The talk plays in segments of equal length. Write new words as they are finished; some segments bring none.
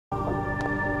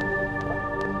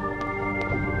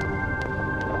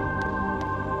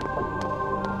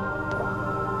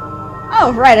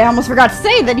Oh, right, I almost forgot to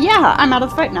say that, yeah, I'm out of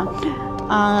the fight now.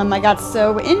 I got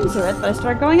so into it that I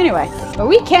started going anyway. But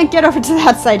we can't get over to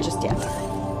that side just yet.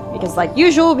 Because like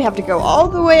usual, we have to go all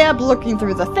the way up looking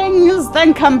through the things,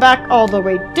 then come back all the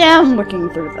way down looking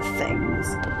through the things.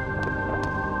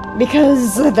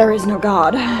 Because there is no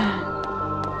God.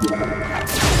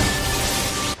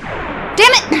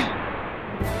 Damn it!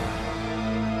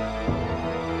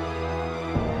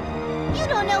 You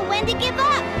don't know when to give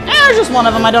up. There's just one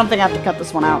of them. I don't think I have to cut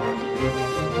this one out.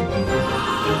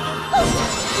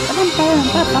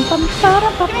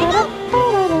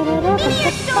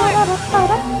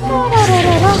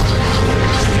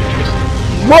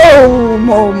 Whoa,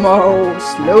 Momo!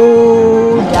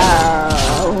 Slow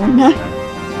down.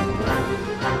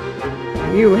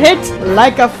 You hit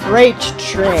like a freight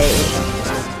train.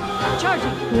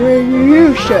 Charging.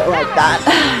 You shit like that.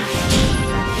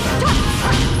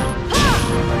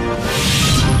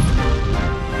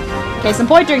 Case in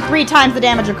point, doing 3 times the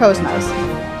damage of KOS-MOS.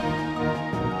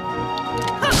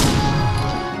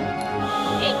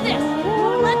 Eat this.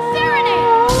 Let's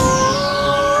serenade.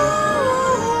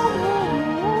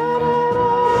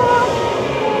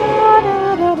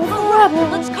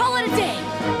 Alright, let's call it a day.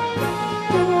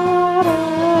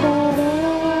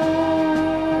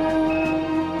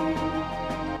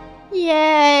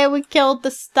 Yay, we killed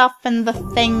the stuff and the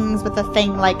things with the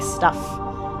thing-like stuff.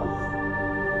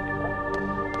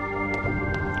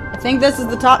 I think this is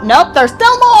the top. Nope, there's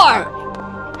still more!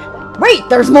 Wait,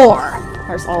 there's more!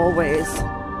 There's always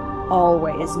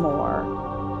more.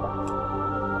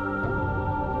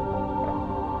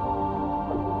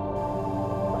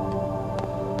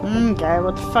 Okay,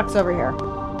 what the fuck's over here?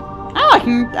 Oh, I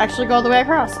can actually go all the way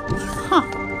across. Huh.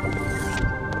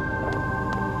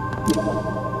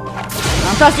 I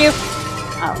don't trust you!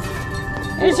 Oh.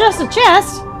 It's just a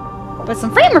chest! With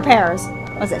some frame repairs!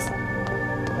 What's this?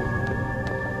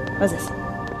 What's this?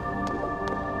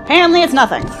 Apparently it's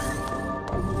nothing.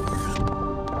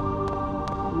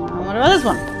 What about this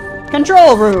one?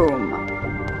 Control room!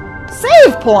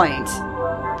 Save point!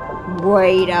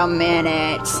 Wait a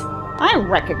minute. I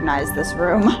recognize this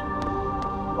room.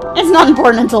 It's not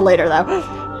important until later, though.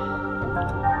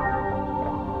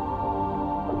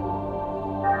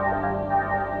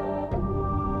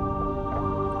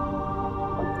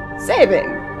 Saving.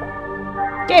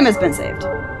 Game has been saved.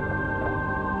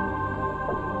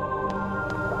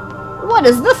 What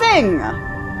is the thing?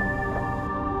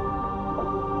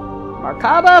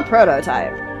 Merkaba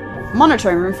prototype.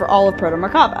 Monitoring room for all of Proto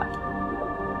Merkaba.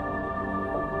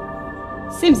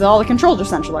 Seems that all the controls are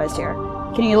centralized here.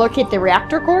 Can you locate the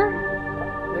reactor core?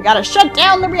 We gotta shut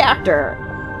down the reactor!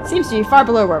 Seems to be far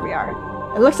below where we are.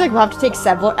 It looks like we'll have to take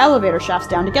several elevator shafts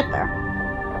down to get there.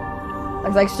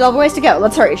 Looks like we still have a ways to go.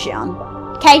 Let's hurry, Shion.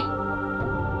 Okay?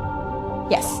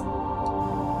 Yes.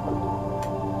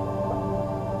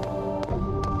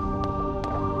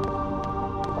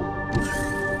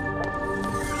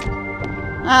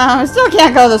 I still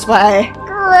can't go this way.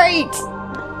 Great!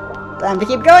 Time to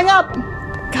keep going up.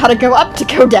 Gotta go up to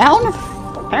go down?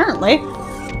 Apparently.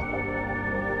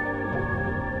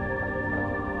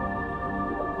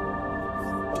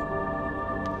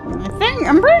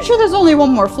 I'm pretty sure there's only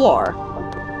one more floor.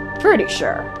 Pretty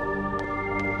sure.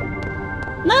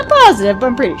 Not positive, but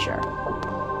I'm pretty sure.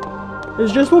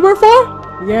 There's just one more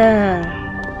floor?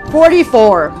 Yeah.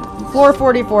 44. Floor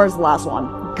 44 is the last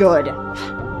one. Good.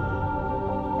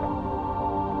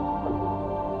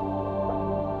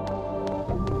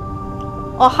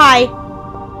 Oh, hi.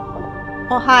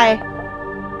 Oh, hi.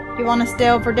 You want to stay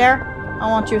over there? I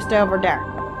want you to stay over there.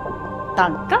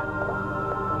 Danke.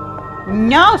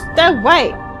 No, stay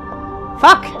away.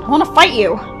 Fuck, I want to fight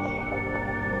you.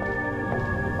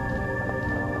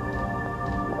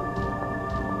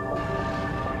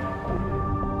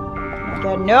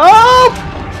 Okay, nope!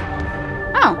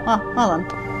 Oh, well, hold on.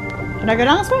 Can I go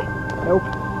down this way? Nope.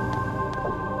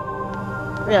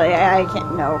 Really, I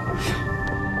can't, no.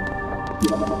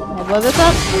 Can I blow this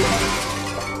up?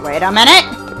 Wait a minute!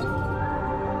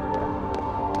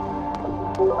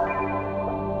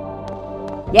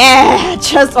 Yeah!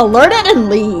 Just alert it and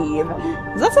leave!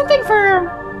 Is that something for...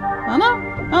 I don't know.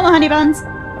 I don't know, honey buns.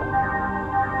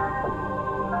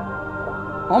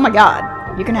 Oh my god.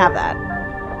 You can have that.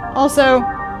 Also,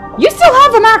 you still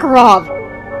have the Makarov!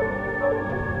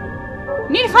 I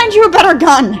need to find you a better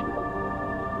gun!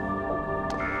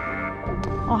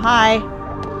 Oh, hi.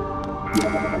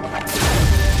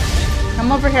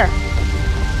 Come over here.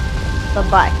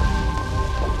 Bye-bye.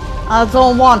 I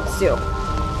don't want you.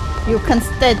 You can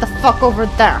stay the fuck over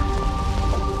there.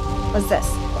 What's this?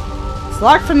 It's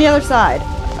locked from the other side.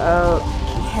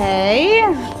 Okay.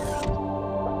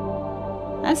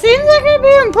 That seems like it'd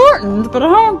be important, but I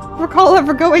don't recall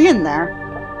ever going in there.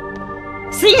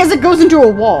 Seeing as it goes into a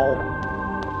wall.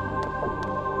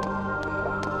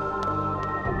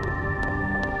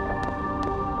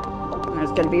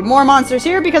 There's gonna be more monsters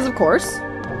here because of course.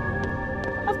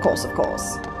 Of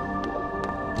course.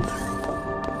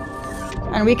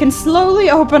 And we can slowly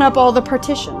open up all the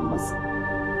partitions.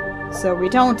 So we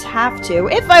don't have to.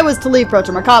 If I was to leave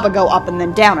Proto Macabre, go up and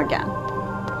then down again.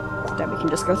 So then we can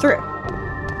just go through.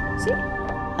 See?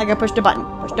 Like I pushed a button.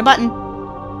 Push the button.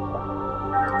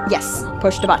 Yes,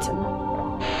 push the button.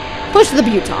 Push the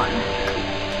button.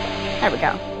 There we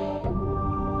go.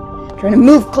 Trying to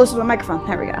move closer to the microphone.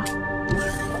 There we go.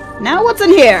 Now what's in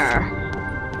here?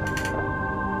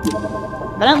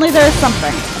 Evidently there's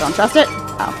something. I don't trust it.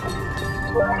 Oh.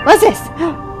 What's this?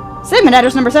 Segment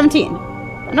address number 17.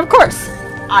 And of course,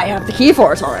 I have the key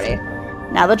for it already.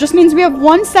 Now that just means we have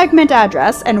one segment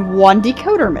address and one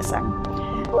decoder missing.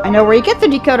 I know where you get the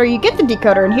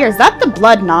decoder, and here, is that the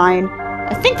Blood 9?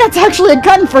 I think that's actually a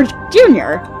gun for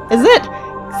Junior. Is it?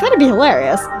 That'd be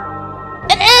hilarious.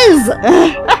 It is!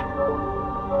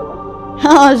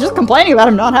 I was just complaining about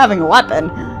him not having a weapon.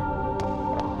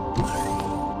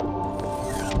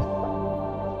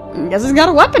 I guess he's got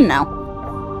a weapon now.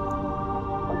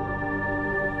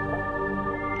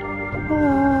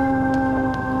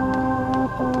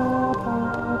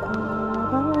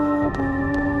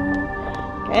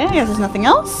 Okay, I guess there's nothing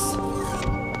else.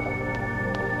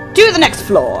 To the next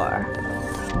floor.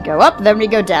 Go up, then we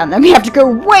go down. Then we have to go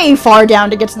way far down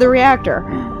to get to the reactor.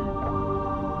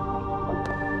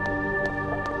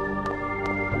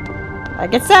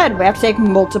 Like I said, we have to take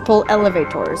multiple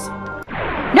elevators.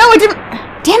 No, I didn't!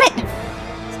 Damn it!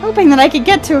 I was hoping that I could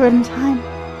get to it in time.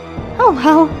 Oh,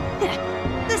 well.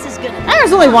 This is gonna be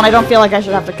There's only one. I don't feel like I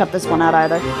should have to cut this one out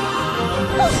either.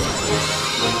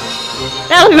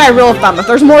 That'll be my rule of thumb. If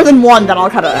there's more than one, then I'll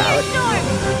cut it out.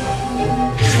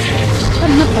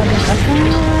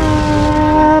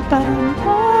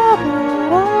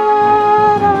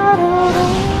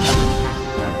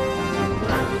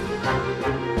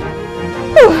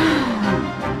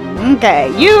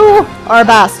 Okay, you are a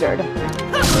bastard. Take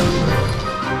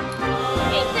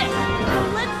this.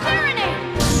 Let's serenade.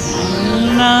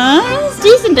 It's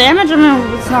decent damage. I mean,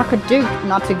 it's not too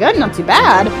good, not too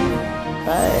bad.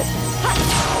 But...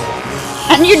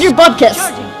 And you do butt kiss.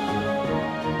 Charging.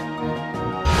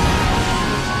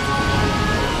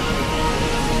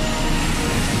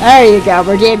 There you go.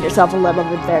 Redeemed yourself a little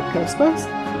bit there, KOS-MOS.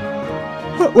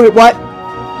 Wait, what?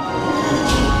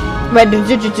 Wait,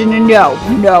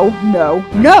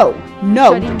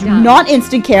 no. Do not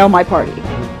instant KO my party.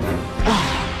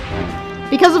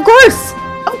 Because of course!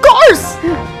 Of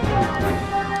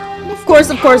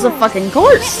course, of fucking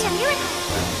course!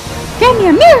 Get me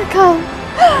a miracle!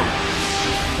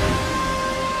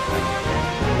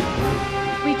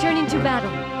 Returning to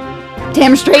battle.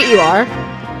 Damn straight you are.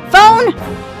 Phone!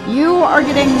 You are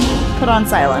getting put on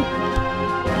silent.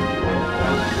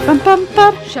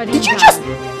 Shutting Did you down. just...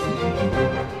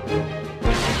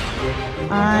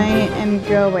 I am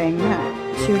going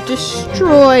to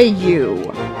destroy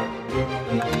you.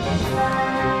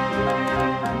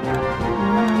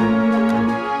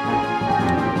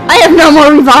 I have no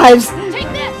more revives! Take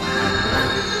this.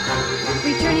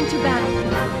 Returning to battle.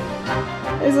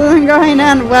 This isn't going to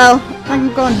end well.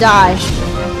 I'm going to die.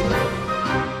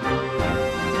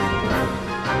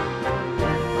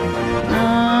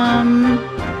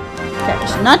 Okay,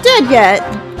 she's not dead yet.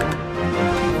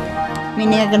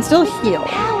 Meaning I can still heal.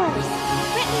 Powers.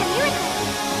 Grant me a miracle.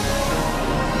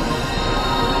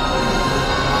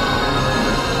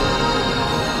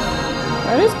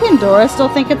 Why does Pandora still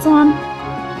think it's on?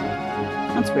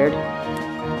 That's weird.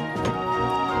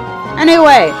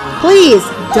 Anyway, please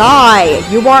die.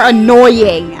 You are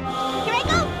annoying. Here I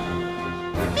go.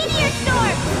 Meteor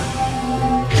storm.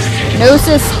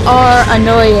 Gnosis are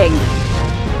annoying.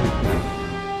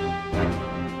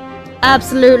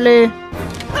 Absolutely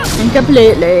and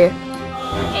completely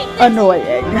Take this. annoying.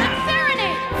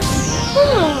 Serenade.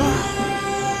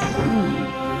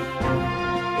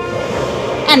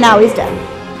 And now he's dead.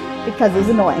 Because he's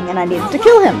annoying and I needed to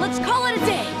kill him. Let's call it a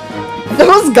day.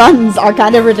 Those guns are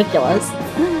kind of ridiculous.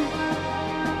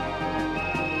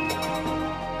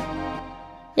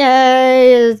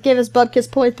 Yay! Gave us Bug Kiss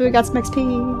points, but we got some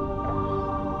XP.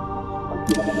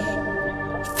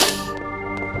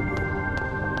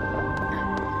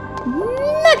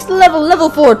 Next level, level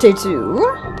 42.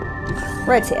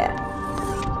 Right here.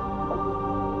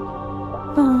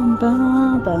 Bum,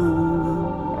 bum, bum.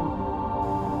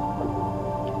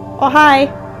 Oh, hi.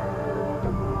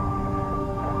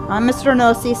 I'm Mr.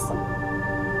 Gnosis.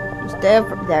 Just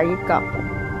There you go.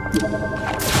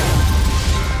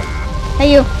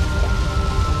 Hey, you.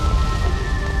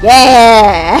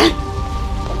 Yeah!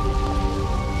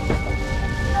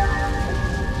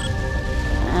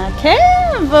 Okay,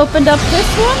 I've opened up this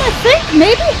one, I think,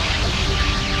 maybe?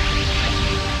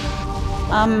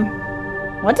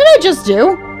 What did I just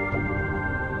do?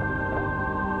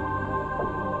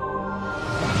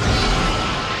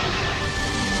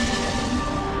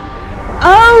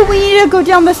 Oh, we need to go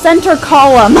down the center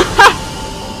column.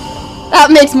 That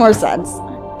makes more sense.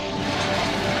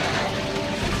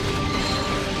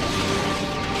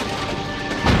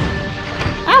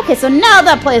 Okay, so now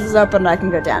that place is open, I can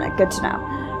go down it. Good to know.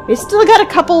 We still got a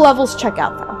couple levels to check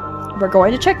out, though. We're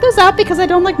going to check those out because I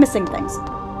don't like missing things.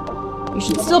 You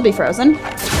should still be frozen.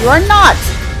 You are not!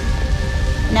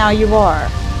 Now you are.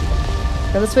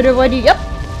 Go this way to avoid you. Yep.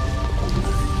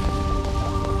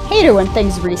 Hate it when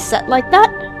things reset like that.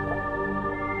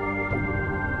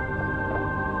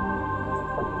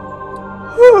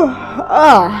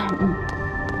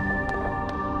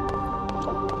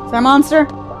 Is that a monster?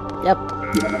 Yep.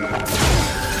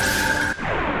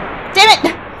 Damn it! I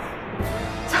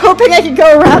was hoping I could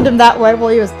go around him that way while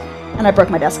he was... And I broke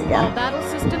my desk again. All battle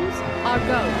systems are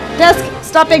go. Desk,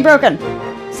 stop being broken.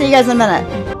 See you guys in a minute.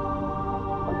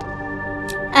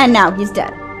 And now he's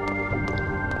dead.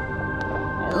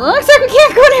 It looks like we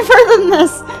can't go any further than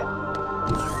this.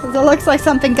 Because it looks like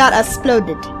something got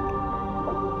exploded.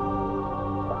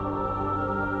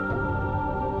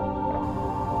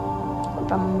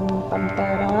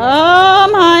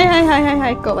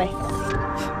 Hi. Go away.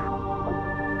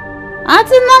 I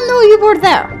did not know you were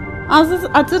there.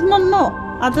 I did not know.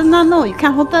 I did not know. You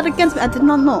can't hold that against me. I did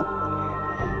not know.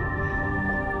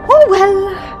 Oh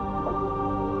well.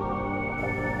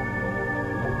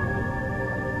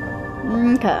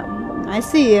 Okay. I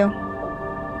see you.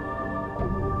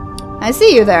 I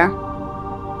see you there.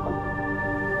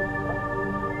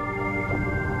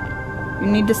 You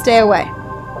need to stay away.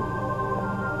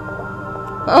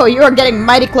 Oh, you are getting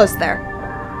mighty close there.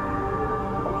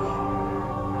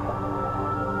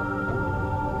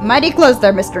 Mighty close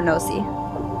there, Mr. Nosy.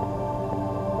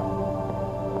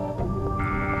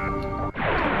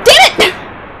 Damn it!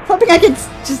 Hoping I could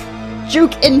just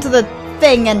juke into the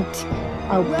thing and...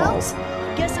 Oh, balls.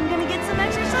 Guess I'm gonna get some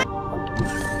exercise.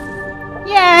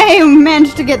 Yay!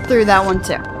 Managed to get through that one,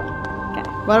 too. Okay,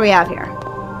 what do we have here?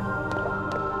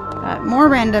 Got more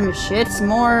random shit,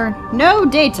 more... No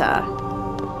data.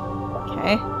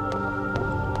 Okay.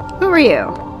 Who are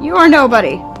you? You are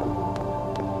nobody.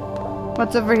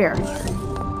 What's over here?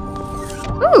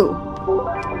 Ooh!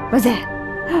 What's that?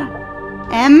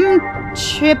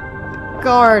 M-chip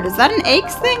guard. Is that an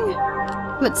eggs thing?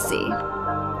 Let's see.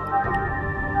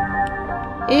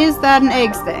 Is that an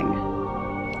eggs thing?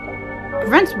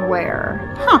 Prevents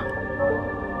wear. Huh.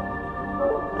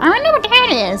 I don't know what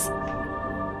that is.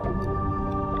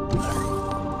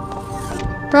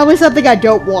 Probably something I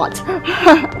don't want.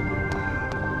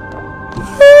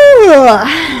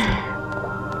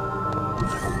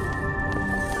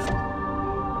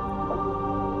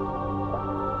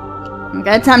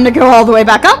 Okay, time to go all the way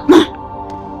back up.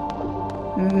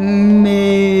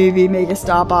 Maybe make a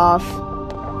stop off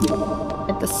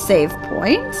at the save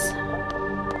point.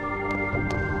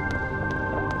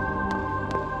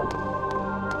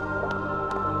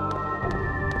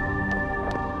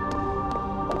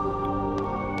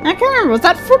 I can't remember, was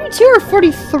that 42 or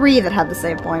 43 that had the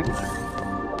save point?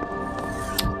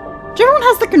 Whichever one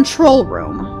has the control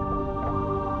room.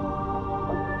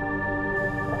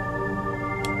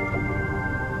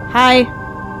 Hi.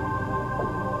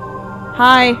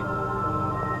 Hi.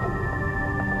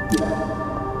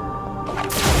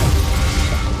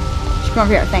 Just come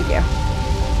over here, thank you.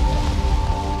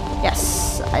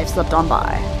 Yes, I've slipped on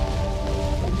by.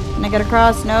 Can I get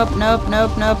across? Nope,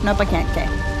 I can't. Okay.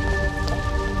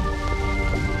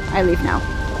 I leave now.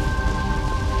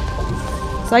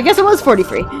 So I guess it was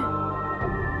 43.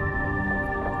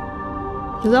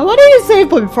 Because I want to use save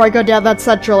point before I go down that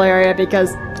central area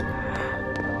because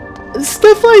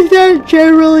stuff like that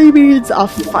generally means a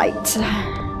fight.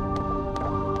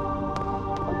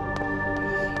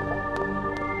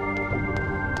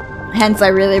 Hence, I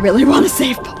really want to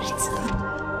save points.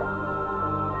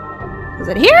 Was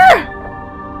it here?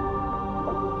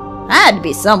 Had to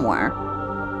be somewhere.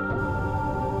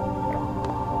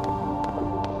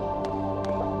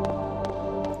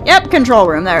 Yep, control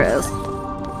room. There it is.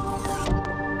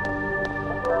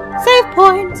 Save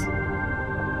point.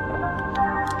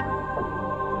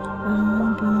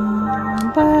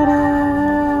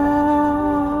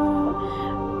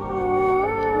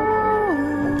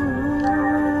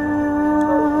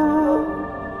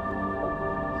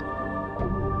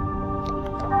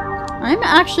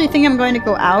 actually think I'm going to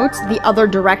go out the other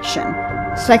direction.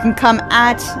 So I can come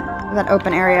at that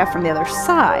open area from the other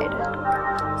side.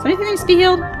 Is anything needs to be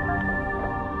healed?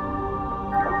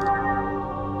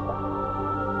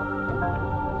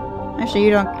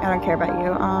 Actually, I don't care about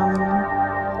you.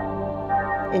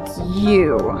 It's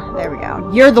you. There we go.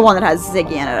 You're the one that has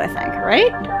Ziggy in it, I think,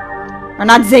 right? Or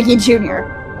not Ziggy Jr.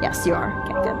 Yes, you are.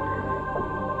 Okay, good.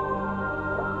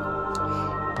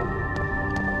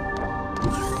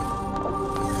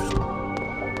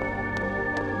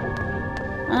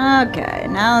 Okay,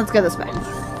 now let's go this way.